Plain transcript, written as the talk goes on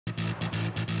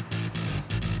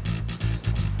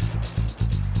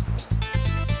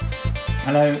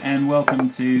Hello and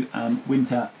welcome to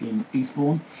winter in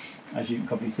Eastbourne. As you can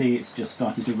probably see, it's just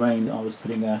started to rain. I was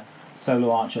putting a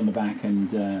solar arch on the back and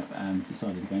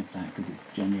decided against that because it's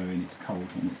January and it's cold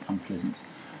and it's unpleasant.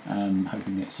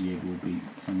 Hoping next year will be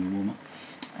somewhere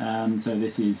warmer. So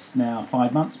this is now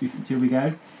 5 months until we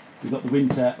go. We've got the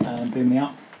winter booming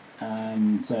up,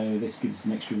 so this gives us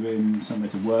an extra room, somewhere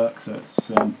to work. So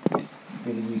it's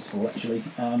really useful actually.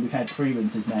 We've had 3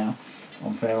 winters now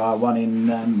on Fair Isle, one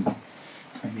in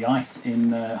the ice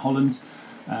in Holland,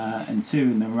 and 2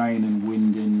 in the rain and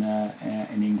wind in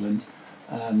England.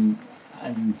 And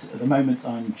at the moment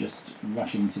I'm just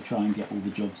rushing to try and get all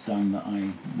the jobs done that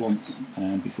I want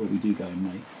before we do go in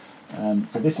May.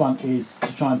 So this one is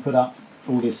to try and put up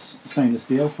all this stainless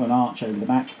steel for an arch over the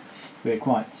back. We're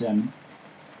quite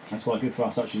that's quite good for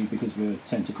us actually, because we're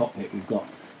centre cockpit. We've got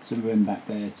some room back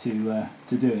there to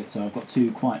do it. So I've got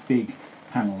 2 quite big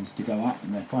panels to go up,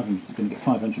 and they're going to get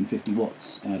 550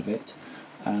 watts out of it.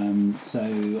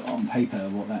 So on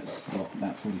paper, that's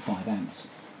about 45 amps.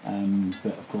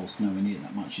 But of course, nowhere near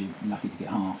that much. You're lucky to get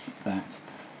half that.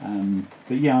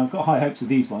 But yeah, I've got high hopes of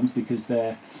these ones because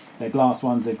they're glass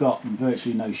ones. They've got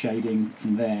virtually no shading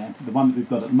from there. The one that we've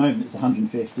got at the moment is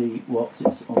 150 watts.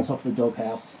 It's on top of the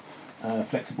doghouse,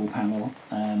 flexible panel.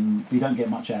 You don't get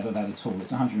much out of that at all.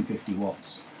 It's 150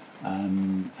 watts.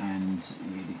 And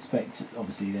you'd expect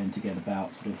obviously then to get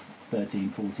about sort of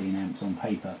 13-14 amps on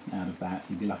paper out of that.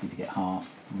 You'd be lucky to get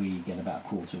half. We get about a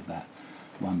quarter of that,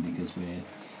 one because we're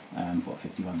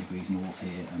 51 degrees north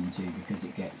here, and 2 because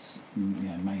it gets,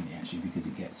 mainly actually because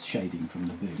it gets shading from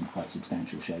the boom, quite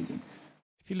substantial shading.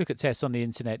 If you look at tests on the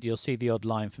internet, you'll see the odd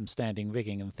line from standing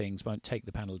rigging and things won't take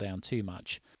the panel down too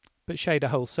much, but shade a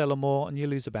whole cell or more and you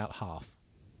lose about half.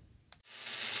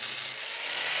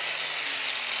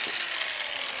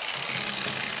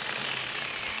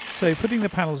 So putting the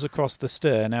panels across the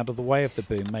stern out of the way of the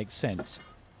boom makes sense.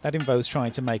 That involves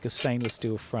trying to make a stainless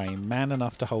steel frame man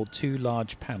enough to hold 2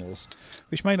 large panels,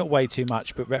 which may not weigh too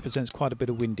much but represents quite a bit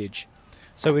of windage.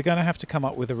 So we're going to have to come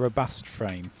up with a robust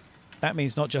frame. That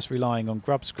means not just relying on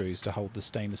grub screws to hold the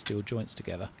stainless steel joints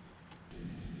together.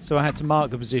 So I had to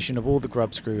mark the position of all the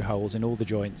grub screw holes in all the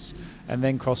joints and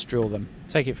then cross drill them.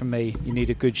 Take it from me, you need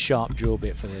a good sharp drill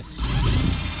bit for this.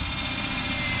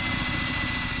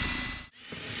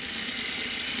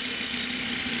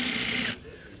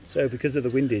 So because of the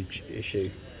windage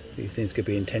issue, these things could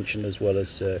be in tension as well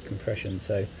as compression.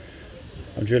 So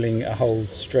I'm drilling a hole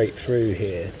straight through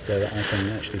here so that I can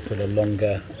actually put a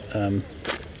longer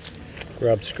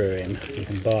grub screw in. You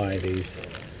can buy these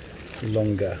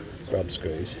longer grub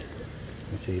screws.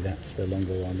 You see that's the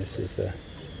longer one. This is the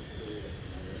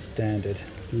standard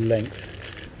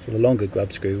length. So the longer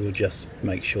grub screw will just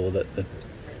make sure that the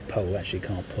pole actually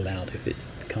can't pull out if it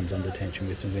comes under tension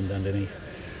with some wind underneath.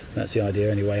 That's the idea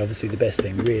anyway. Obviously the best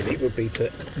thing really would be to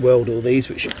weld all these,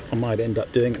 which I might end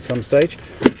up doing at some stage,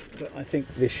 but I think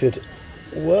this should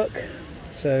work.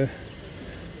 So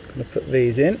I'm going to put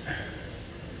these in,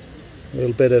 a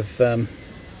little bit of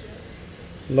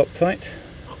Loctite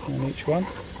on each one.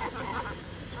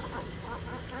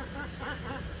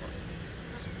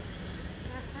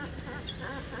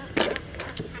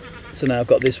 So now I've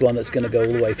got this one that's going to go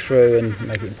all the way through and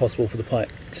make it impossible for the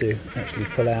pipe to actually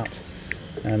pull out.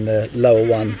 And the lower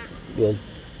one will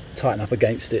tighten up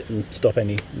against it and stop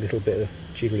any little bit of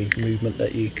jiggly movement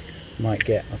that you might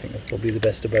get. I think that's probably the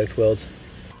best of both worlds.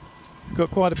 We've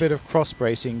got quite a bit of cross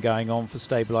bracing going on for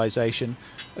stabilisation,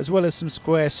 as well as some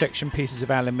square section pieces of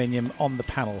aluminium on the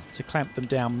panel to clamp them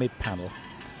down mid-panel,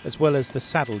 as well as the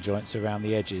saddle joints around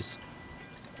the edges.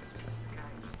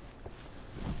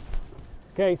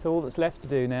 Okay, so all that's left to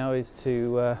do now is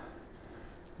to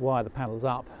wire the panels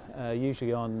up.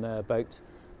 Usually on a boat,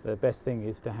 the best thing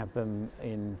is to have them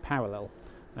in parallel.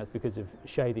 That's because of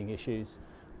shading issues.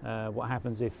 What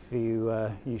happens if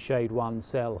you shade one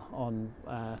cell on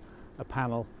a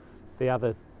panel, the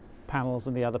other panels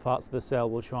and the other parts of the cell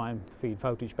will try and feed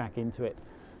voltage back into it.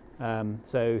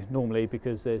 So normally,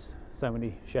 because there's so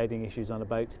many shading issues on a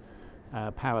boat,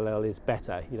 parallel is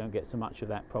better. You don't get so much of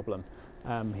that problem.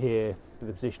 Here,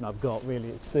 the position I've got, really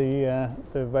it's the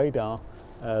radar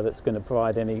that's going to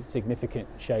provide any significant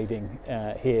shading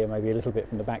here, maybe a little bit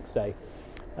from the backstay.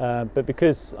 But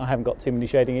because I haven't got too many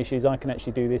shading issues, I can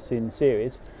actually do this in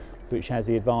series, which has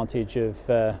the advantage of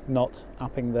not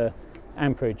upping the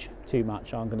amperage too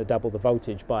much. I'm going to double the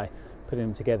voltage by putting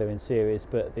them together in series,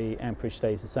 but the amperage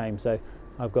stays the same. So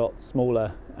I've got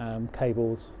smaller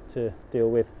cables to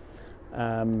deal with,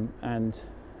 and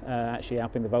actually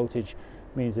upping the voltage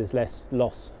means there's less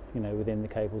loss, within the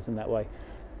cables in that way.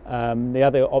 The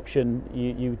other option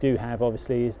you do have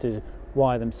obviously is to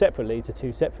wire them separately to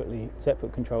two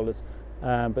separate controllers,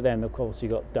 but then of course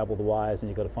you've got double the wires and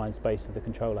you've got to find space for the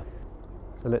controller.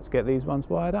 So let's get these ones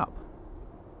wired up.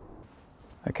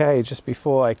 Okay, just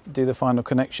before I do the final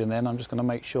connection then, I'm just going to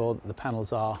make sure that the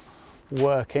panels are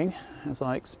working as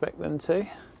I expect them to.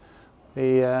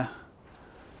 The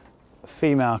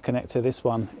female connector, this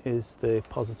one is the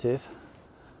positive.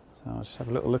 So I'll just have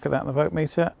a little look at that in the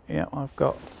voltmeter. Yeah, I've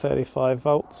got 35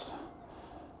 volts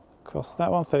across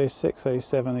that one, 36,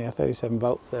 37, yeah, 37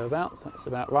 volts thereabouts. That's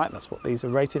about right, that's what these are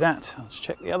rated at. I'll just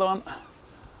check the other one.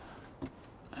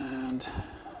 And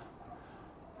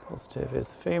positive is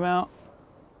the female,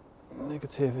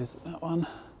 negative is that one.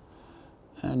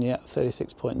 And yeah,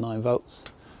 36.9 volts.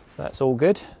 So that's all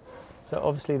good. So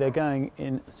obviously they're going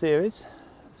in series.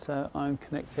 So I'm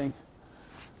connecting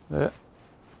the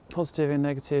positive and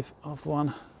negative of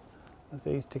one of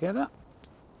these together.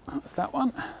 That's that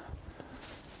one.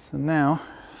 So now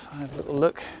I have a little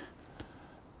look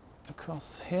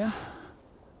across here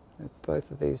with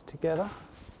both of these together.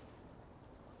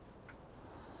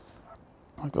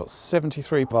 I've got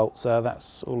 73 volts,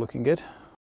 that's all looking good.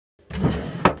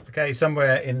 Okay,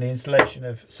 somewhere in the installation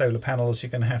of solar panels you're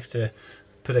going to have to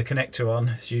put a connector on.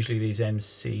 It's usually these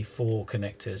MC4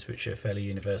 connectors, which are fairly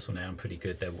universal now and pretty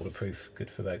good. They're waterproof,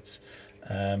 good for boats.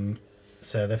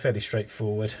 So they're fairly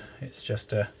straightforward. It's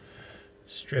just a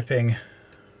stripping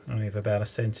only of about 1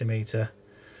 centimetre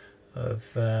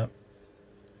of the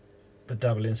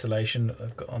double insulation that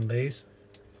I've got on these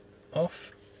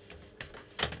off.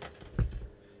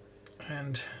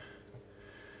 And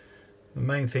the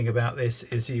main thing about this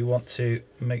is you want to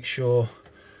make sure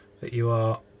that you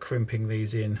are crimping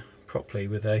these in properly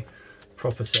with a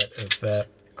proper set of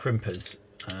crimpers.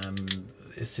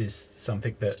 This is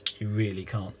something that you really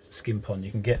can't skimp on.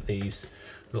 You can get these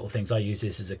little things. I use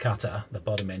this as a cutter, the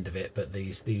bottom end of it, but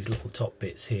these little top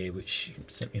bits here, which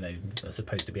are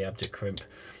supposed to be able to crimp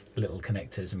little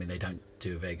connectors, I mean, they don't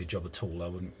do a very good job at all. I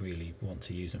wouldn't really want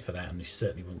to use them for that, and you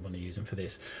certainly wouldn't want to use them for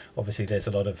this. Obviously there's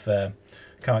a lot of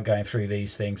current going through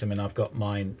these things. I mean, I've got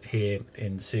mine here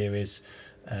in series,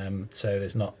 so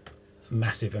there's not a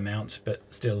massive amount, but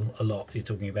still a lot. You're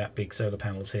talking about big solar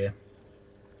panels here,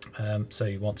 so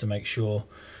you want to make sure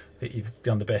that you've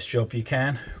done the best job you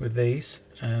can with these,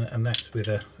 and that's with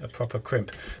a proper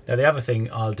crimp. Now the other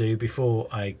thing I'll do before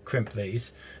I crimp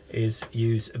these is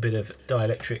use a bit of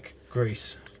dielectric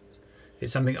grease.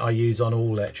 It's something I use on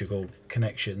all electrical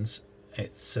connections.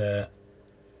 It's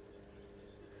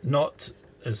not,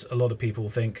 as a lot of people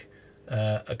think,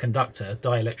 a conductor.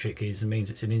 Dielectric means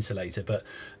it's an insulator, but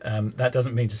that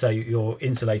doesn't mean to say you're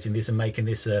insulating this and making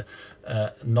this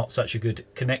not such a good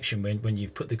connection when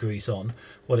you've put the grease on.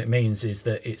 What it means is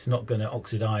that it's not going to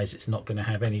oxidize, it's not going to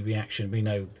have any reaction. We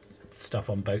know stuff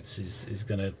on boats is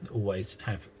going to always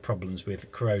have problems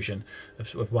with corrosion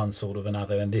of one sort or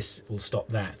another, and this will stop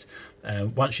that.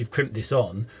 Once you've crimped this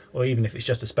on, or even if it's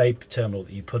just a spade terminal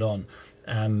that you put on,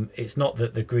 it's not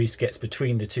that the grease gets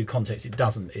between the two contacts. It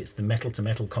doesn't. It's the metal to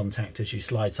metal contact as you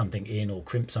slide something in or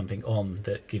crimp something on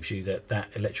that gives you that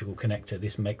electrical connector.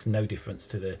 This makes no difference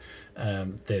to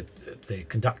the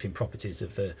conducting properties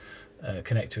of the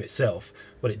connector itself.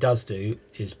 What it does do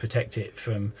is protect it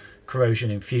from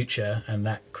corrosion in future, and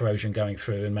that corrosion going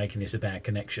through and making this a bad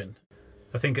connection.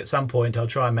 I think at some point I'll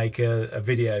try and make a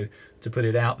video to put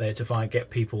it out there to get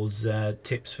people's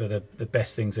tips for the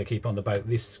best things they keep on the boat.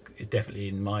 This is definitely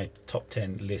in my top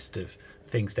 10 list of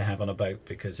things to have on a boat,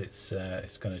 because it's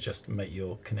going to just make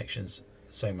your connections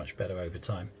so much better over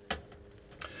time.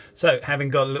 So having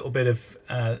got a little bit of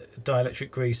dielectric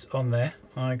grease on there,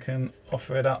 I can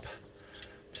offer it up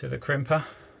to the crimper.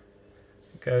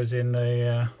 It goes in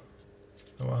the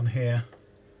one here.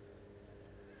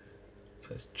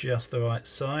 That's just the right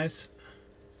size.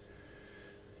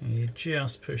 And you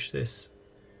just push this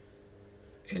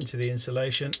into the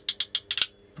insulation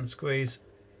and squeeze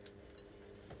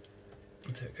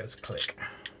until it goes click.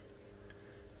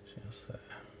 Just there.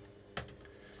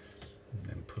 And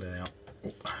then pull it out.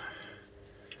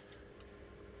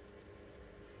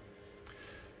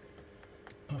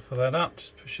 Offer that up,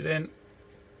 just push it in,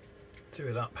 do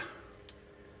it up.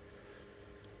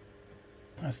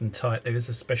 Nice and tight. There is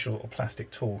a special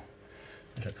plastic tool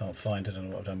which I can't find. I don't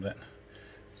know what I've done with it,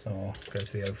 so I'll go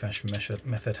to the old-fashioned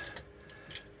method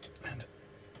and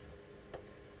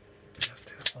just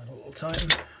do a final little tighten,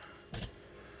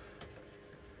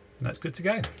 and that's good to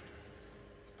go.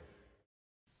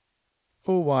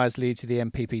 All wires lead to the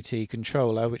MPPT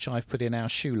controller, which I've put in our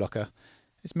shoe locker.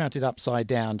 It's mounted upside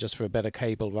down just for a better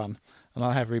cable run, and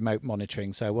I'll have remote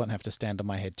monitoring, so I won't have to stand on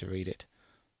my head to read it.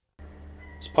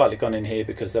 It's partly gone in here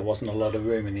because there wasn't a lot of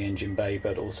room in the engine bay,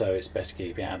 but also it's best to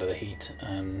keep it out of the heat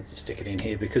and stick it in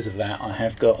here. Because of that, I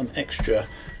have got an extra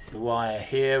wire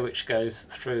here which goes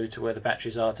through to where the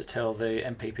batteries are to tell the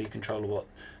MPP controller what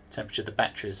temperature the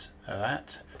batteries are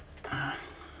at.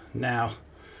 Now,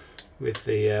 with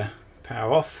the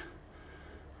power off,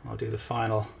 I'll do the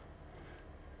final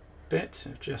bit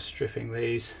of just stripping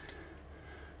these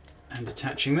and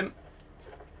attaching them.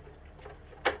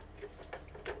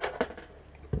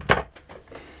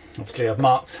 Obviously I've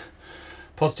marked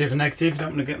positive and negative,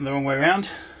 don't want to get them the wrong way around.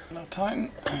 I'll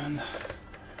tighten and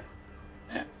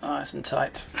yeah, nice and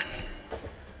tight.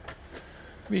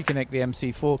 Reconnect the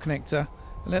MC4 connector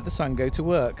and let the sun go to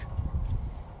work.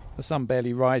 The sun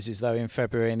barely rises though in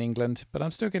February in England, but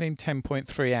I'm still getting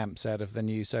 10.3 amps out of the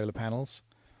new solar panels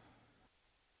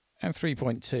and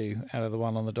 3.2 out of the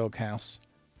one on the doghouse.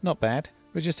 Not bad.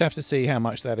 We'll just have to see how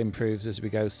much that improves as we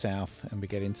go south and we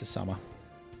get into summer.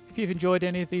 If you've enjoyed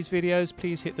any of these videos,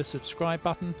 please hit the subscribe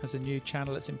button. As a new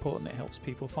channel, it's important, it helps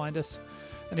people find us.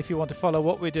 And if you want to follow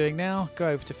what we're doing now, go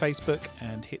over to Facebook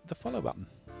and hit the follow button.